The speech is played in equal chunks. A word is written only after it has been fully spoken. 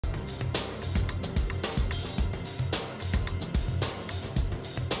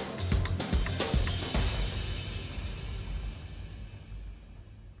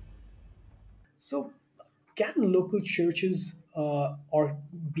So, can local churches or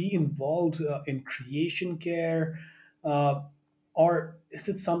be involved in creation care, uh, or is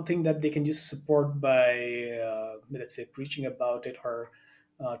it something that they can just support by, let's say, preaching about it or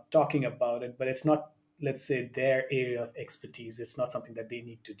talking about it, but it's not, let's say, their area of expertise. It's not something that they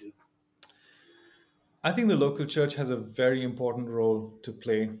need to do. I think the local church has a very important role to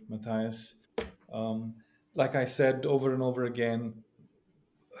play, Matthias. Um, like I said over and over again,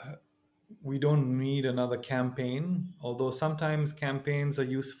 we don't need another campaign, although sometimes campaigns are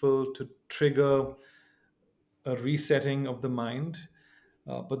useful to trigger a resetting of the mind.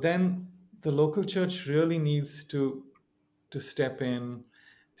 But then the local church really needs to step in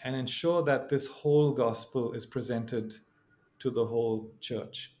and ensure that this whole gospel is presented to the whole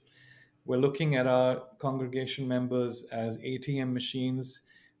church. We're looking at our congregation members as ATM machines.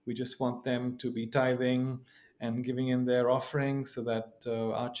 We just want them to be tithing and giving in their offering so that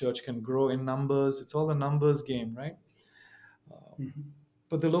our church can grow in numbers. It's all a numbers game, right? Mhm.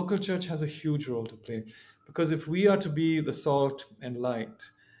 But the local church has a huge role to play because if we are to be the salt and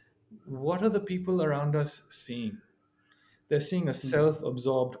light, what are the people around us seeing? They're seeing a Mm. self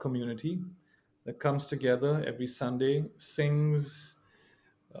absorbed community that comes together every Sunday, sings.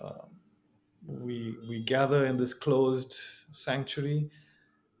 We gather in this closed sanctuary,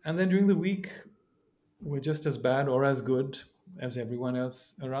 and then during the week, we're just as bad or as good as everyone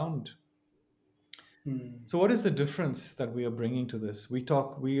else around. Mm. So, what is the difference that we are bringing to this?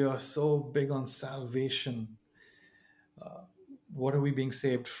 We are so big on salvation. What are we being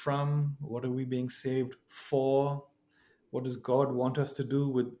saved from? What are we being saved for? What does God want us to do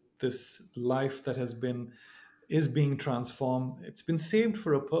with this life that is being transformed? It's been saved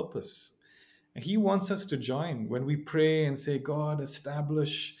for a purpose. He wants us to join. When we pray and say, God,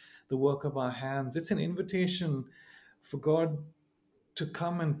 establish the work of our hands, it's an invitation for God to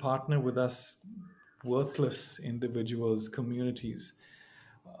come and partner with us, worthless individuals, communities.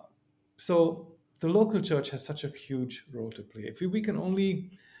 So the local church has such a huge role to play. If we can only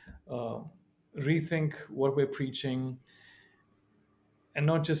uh, rethink what we're preaching and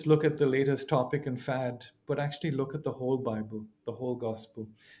not just look at the latest topic and fad, but actually look at the whole Bible, the whole gospel,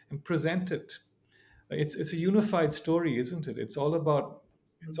 and present it. It's a unified story, isn't it? It's all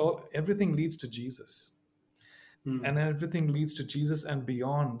everything leads to Jesus. Mm. And everything leads to Jesus and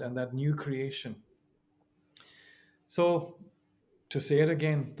beyond and that new creation. So to say it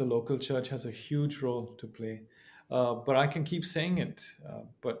again, the local church has a huge role to play. But I can keep saying it.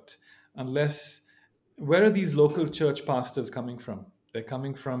 But unless, where are these local church pastors coming from? They're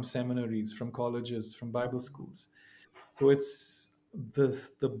coming from seminaries, from colleges, from Bible schools. So it's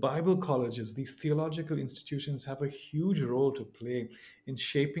the Bible colleges, these theological institutions have a huge role to play in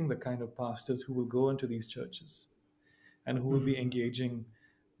shaping the kind of pastors who will go into these churches and who will be Mm. engaging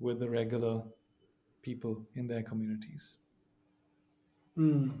with the regular people in their communities.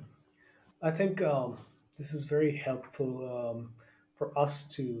 Mm. I think this is very helpful for us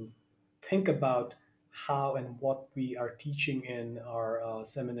to think about how and what we are teaching in our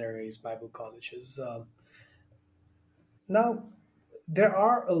seminaries, Bible colleges. Now, there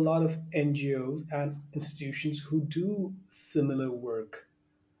are a lot of NGOs and institutions who do similar work,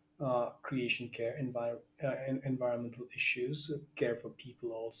 creation care, environmental issues, care for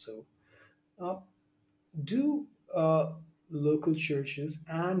people also. Uh, do local churches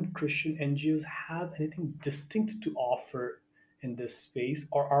and Christian NGOs have anything distinct to offer in this space,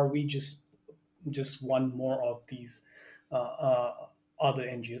 or are we just one more of these other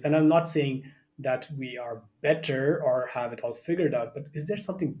NGOs? And I'm not saying that we are better or have it all figured out, but is there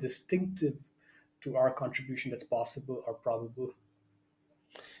something distinctive to our contribution that's possible or probable?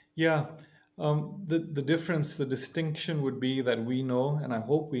 Yeah. The difference, the distinction would be that we know, and I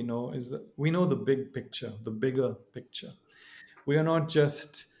hope we know, is that we know the big picture, the bigger picture. We are not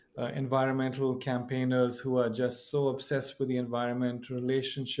just environmental campaigners who are just so obsessed with the environment,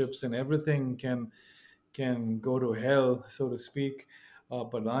 relationships, and everything can go to hell, so to speak.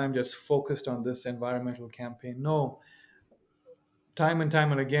 But I'm just focused on this environmental campaign. No, time and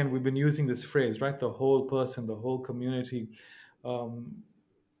time and again, we've been using this phrase, right? The whole person, the whole community. Um,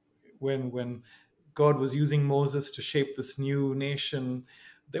 when God was using Moses to shape this new nation,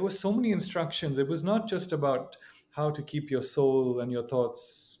 there were so many instructions. It was not just about how to keep your soul and your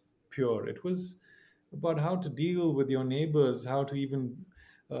thoughts pure. It was about how to deal with your neighbors, how to even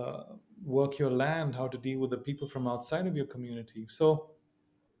work your land, how to deal with the people from outside of your community. So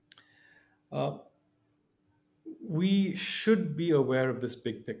uh, we should be aware of this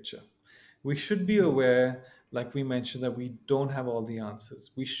big picture. We should be Mm. aware, like we mentioned, that we don't have all the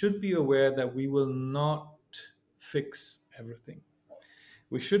answers. We should be aware that we will not fix everything.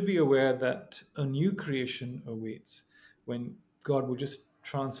 We should be aware that a new creation awaits when God will just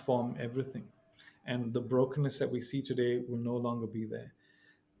transform everything. And the brokenness that we see today will no longer be there.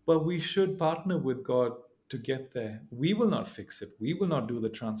 But we should partner with God to get there. We will not fix it, we will not do the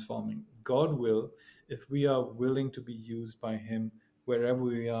transforming. God will, if we are willing to be used by Him wherever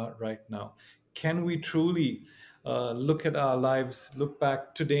we are right now. Can we truly look at our lives, look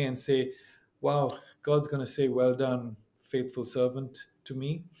back today and say, wow, God's going to say, well done, faithful servant to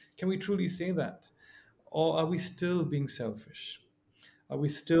me? Can we truly say that? Or are we still being selfish? Are we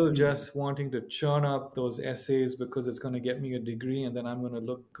still Hmm. just wanting to churn out those essays because it's going to get me a degree and then I'm going to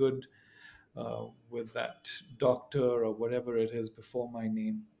look good with that doctor or whatever it is before my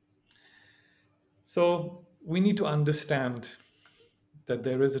name? So we need to understand that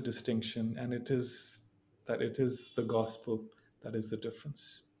there is a distinction, and it is that it is the gospel that is the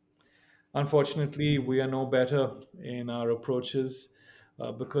difference. Unfortunately, we are no better in our approaches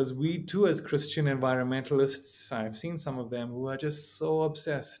because we too, as Christian environmentalists, I've seen some of them who are just so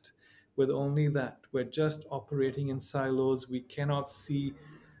obsessed with only that. We're just operating in silos. We cannot see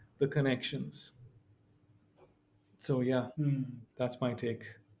the connections. So, yeah, Hmm. that's my take.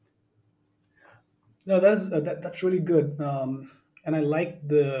 No, that's really good, and I like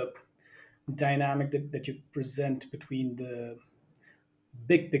the dynamic that you present between the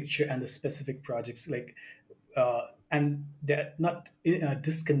big picture and the specific projects. Like, and they're not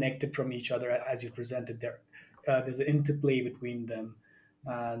disconnected from each other as you presented. There's an interplay between them,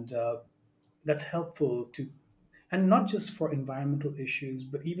 and that's helpful to, and not just for environmental issues,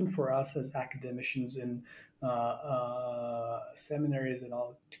 but even for us as academicians in seminaries and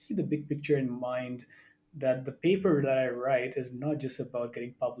all, to keep the big picture in mind, that the paper that I write is not just about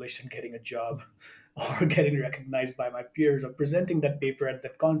getting published and getting a job or getting recognized by my peers or presenting that paper at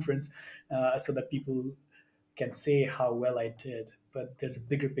that conference so that people can say how well I did. But there's a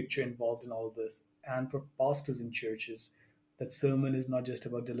bigger picture involved in all this. And for pastors in churches, that sermon is not just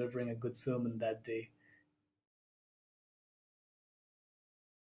about delivering a good sermon that day.